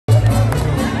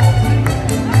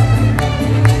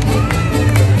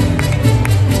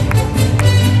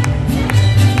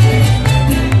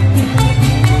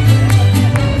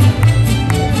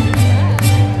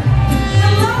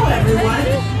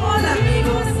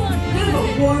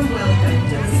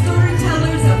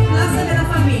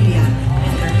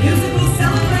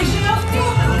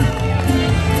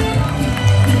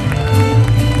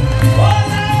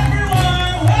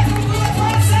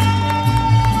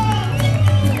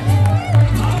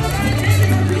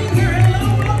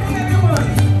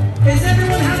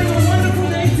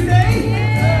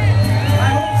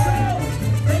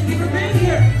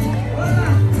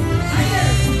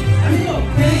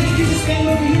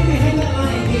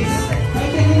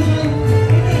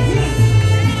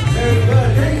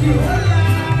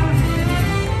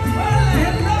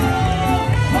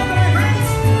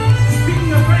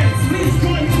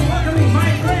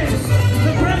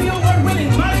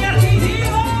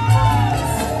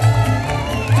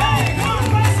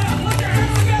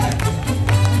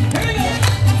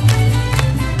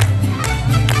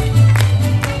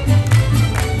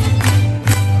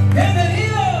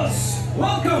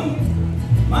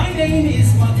name is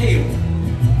Mateo,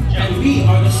 and we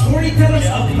are the storytellers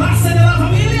of Plaza de la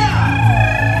Familia.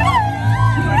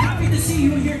 We are happy to see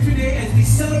you here today as we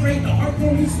celebrate the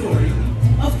heartwarming story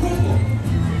of Coco.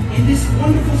 In this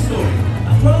wonderful story,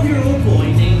 a 12-year-old boy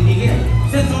named Miguel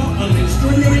sets off on an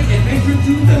extraordinary adventure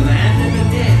to the land of the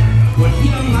dead, where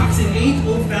he unlocks an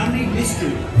age-old family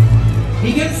mystery.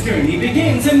 Miguel's journey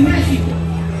begins in Mexico,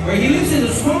 where he lives in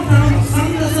the small town of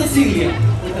Santa Cecilia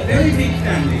with a very big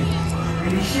family,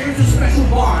 and he shares a special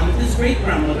bond with his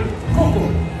great-grandmother, Coco.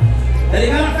 The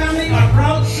Rivera family are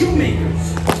proud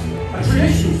shoemakers, a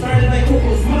tradition started by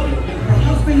Coco's mother when her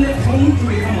husband left home to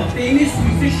become a famous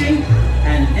musician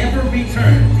and never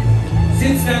returned.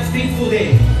 Since that fateful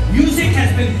day, music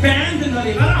has been banned in the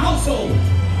Rivera household.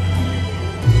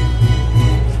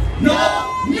 No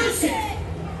music!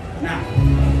 Now,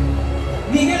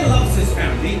 Miguel loves his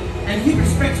family and he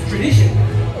respects tradition,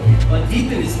 but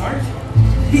deep in his heart,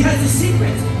 he has a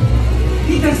secret.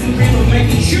 He doesn't dream of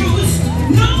making shoes.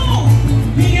 No!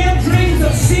 Miguel dreams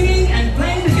of singing and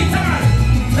playing the guitar.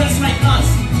 Just like us,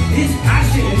 his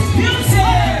passion is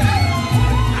music!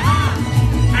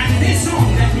 And this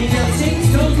song that Miguel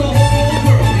sings tells the whole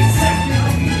world exactly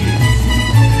how he feels.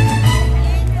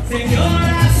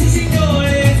 Señoras y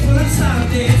señores, buenas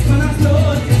tardes, buenas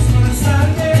noches, buenas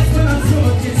tardes, buenas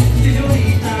noches,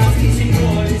 señoritas y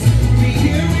señores. We're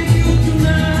here with you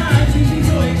tonight, we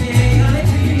enjoy the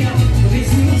alegría. This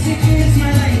music is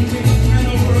my language, and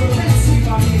the world is mi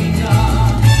familia.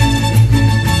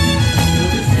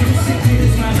 This music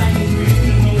is my language,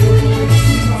 and the world is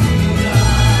mi familia.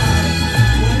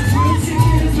 This music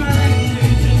is my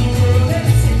language, and the world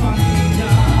is mi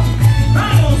familia.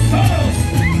 Vamos todos,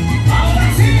 ahora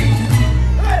sí.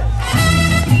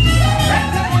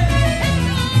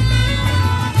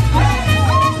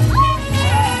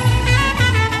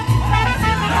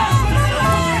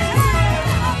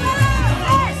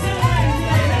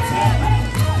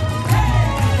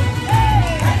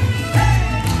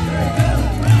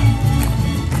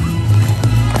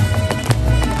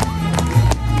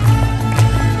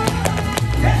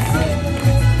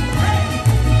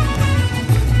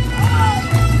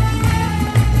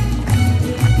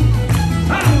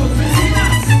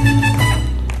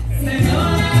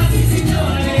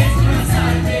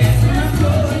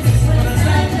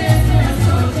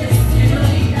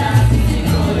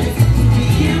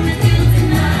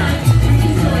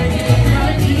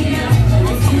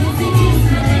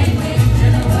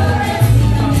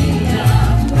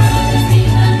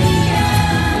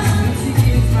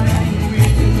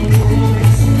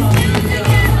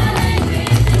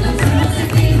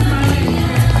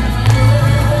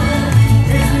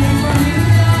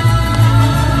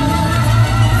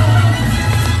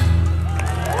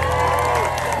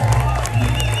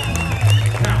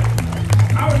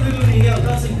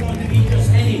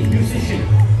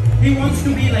 He wants to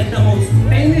be like the most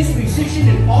famous musician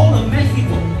in all of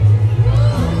Mexico.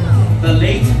 The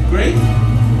late, great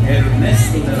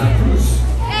Ernesto de la Cruz.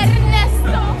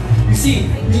 Ernesto! You see,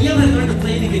 Miguel had learned to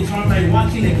play the guitar by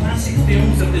watching the classic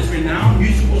films of this renowned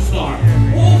musical star.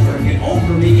 Over and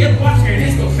over, Miguel watched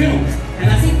Ernesto films, and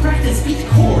as he practiced each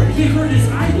chord, he heard his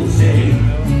idol say,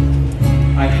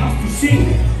 I have to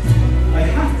sing, I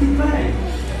have to play.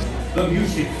 The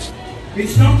music,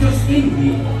 it's not just in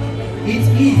me, it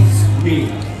is me.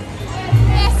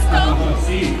 Ernesto!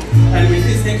 See, and with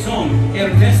this next song,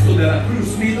 Ernesto de la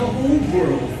Cruz made the whole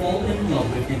world fall in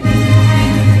love with him.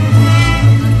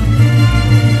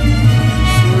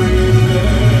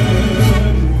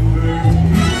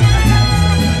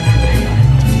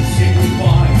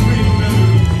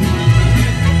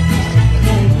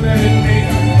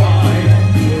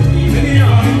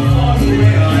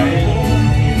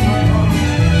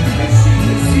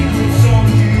 Song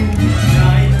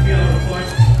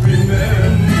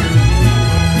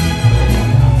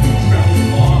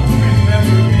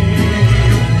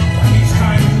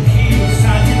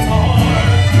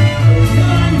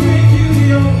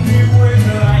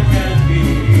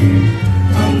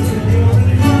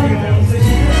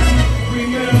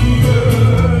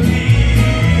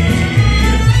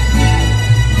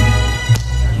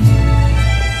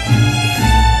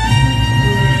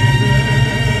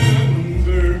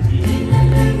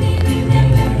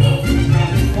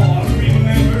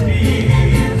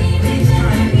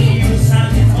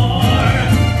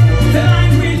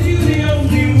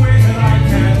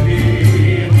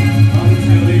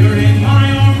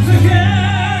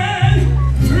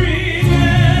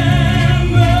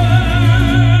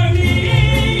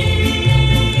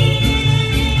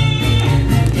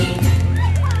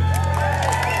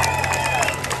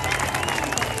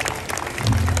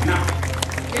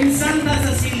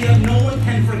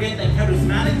can't forget the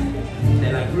charismatic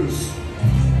de la Cruz,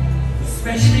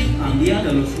 especially on Dia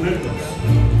de los Muertos.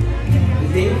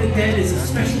 The Day of the Dead is a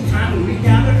special time when we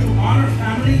gather to honor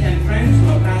family and friends who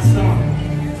have passed on.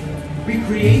 We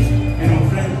create an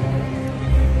ofrenda,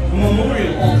 a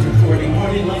memorial altar for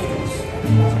departed loved ones.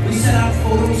 We set out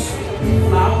photos,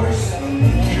 flowers,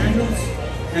 candles,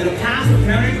 and a path of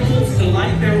marigolds to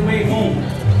light their way home.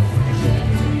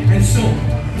 And so,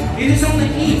 it is on the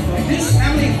eve of this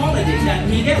family holiday that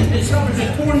Miguel discovers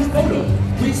a torn photo,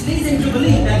 which leads him to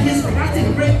believe that his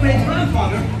forgotten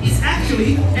great-great-grandfather is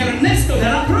actually Ernesto de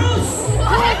la Cruz.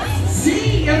 What?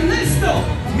 See, Ernesto!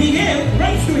 Miguel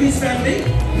runs to his family,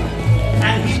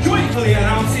 and he joyfully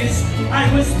announces,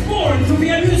 "I was born to be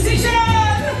a musician!"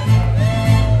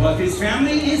 But his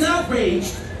family is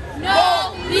outraged.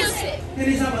 No music. And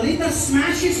his abuelita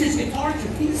smashes his guitar to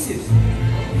pieces.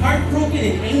 Heartbroken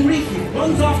and angry, he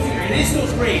runs off to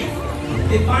Ernesto's grave.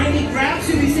 He finally grabs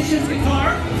the musician's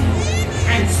guitar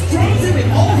and strums it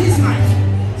with all his might.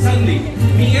 Suddenly,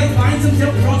 Miguel finds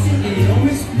himself crossing an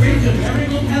enormous bridge of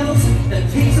marigold petals that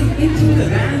takes him into the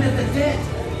land of the dead.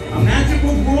 A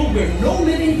magical world where no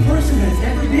living person has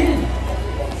ever been.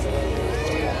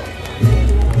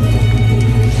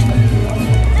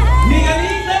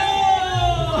 Miguelito!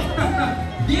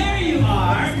 There you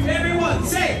are! Everyone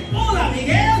say, "Hola,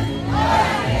 Miguel!"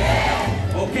 Hola,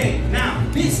 Miguel. Okay, now,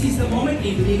 this is the moment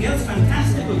in Miguel's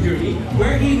fantastical journey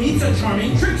where he meets a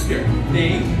charming trickster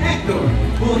named Hector,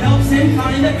 who helps him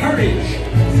find the courage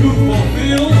to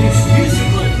fulfill his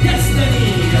musical destiny.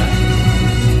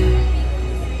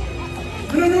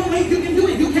 No, wait, you can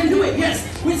do it, yes,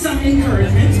 with some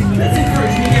encouragement. Let's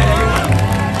encourage Miguel, everyone.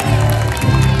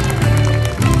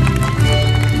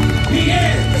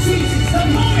 Miguel, seize the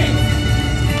moment.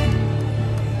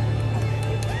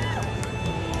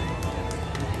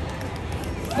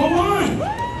 Go on.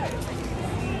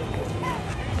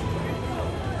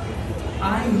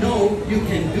 I know you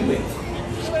can do it.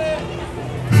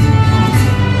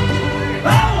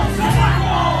 ¡Vamos,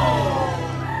 carajo!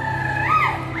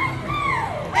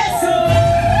 ¡Eso!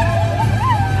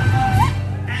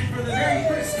 And for the very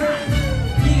first time,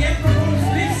 Miguel performs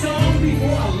this song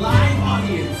before a live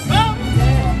audience.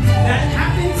 That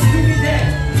happens to be there.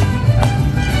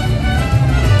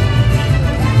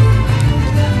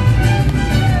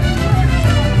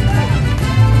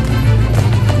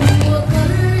 What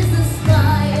color is the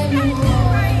sky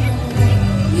anymore?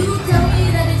 You tell me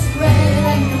that it's red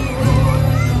anymore.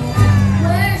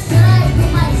 Where should I put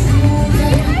my shoes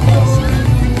anymore?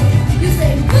 You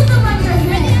say put them on your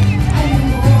head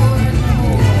anymore.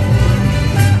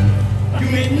 You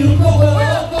make me go.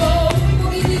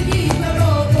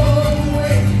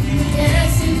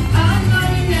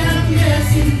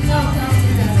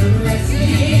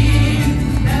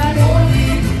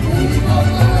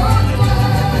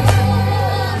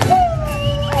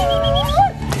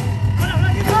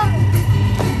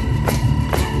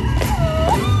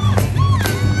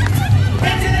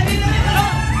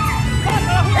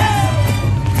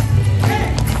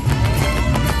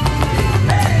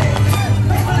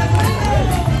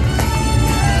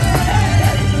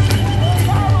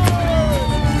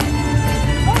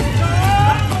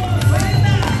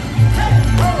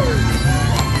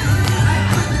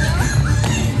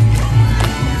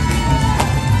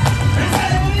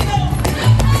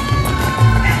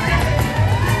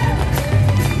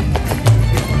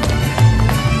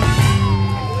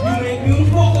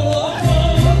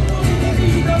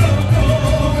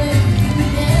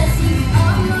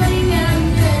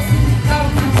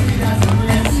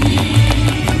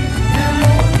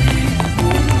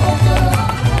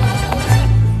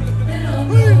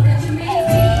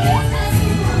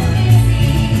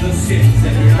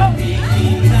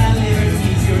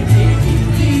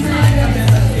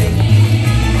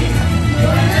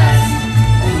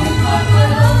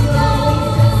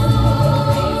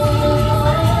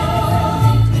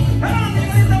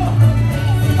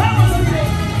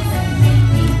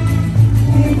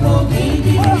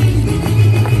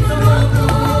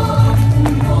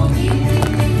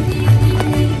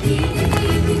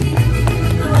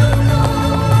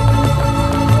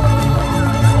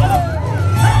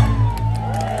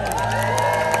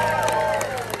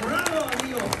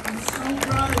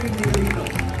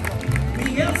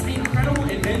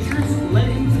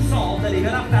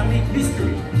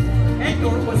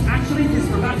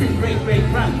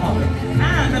 Great-great-grandfather,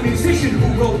 and the musician who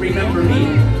wrote Remember Me.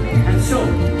 And so,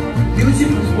 music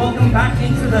was welcomed back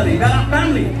into the Rivera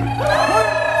family.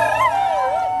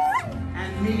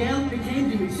 And Miguel became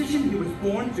the musician he was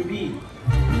born to be.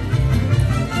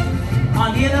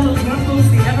 On Dia de los Muertos,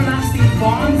 the everlasting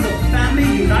bonds of family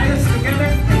unite us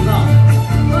together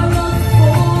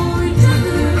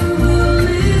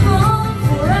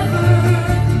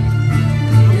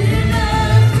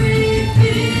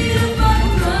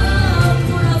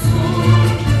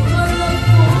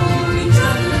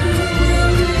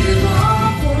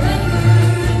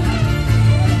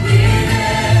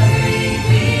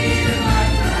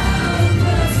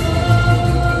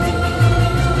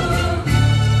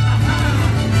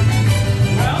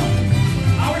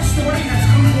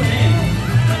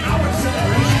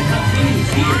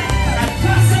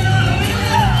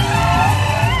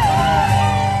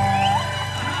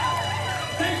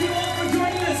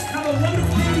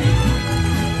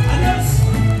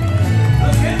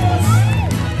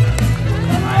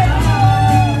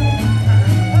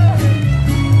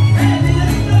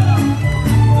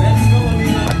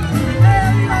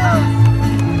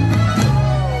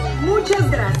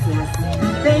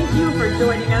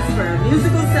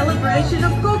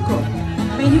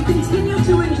May you continue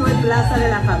to enjoy Plaza de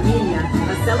la Familia,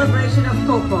 a celebration of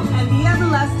Coco and the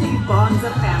everlasting bonds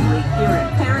of family here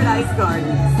at Paradise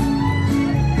Gardens.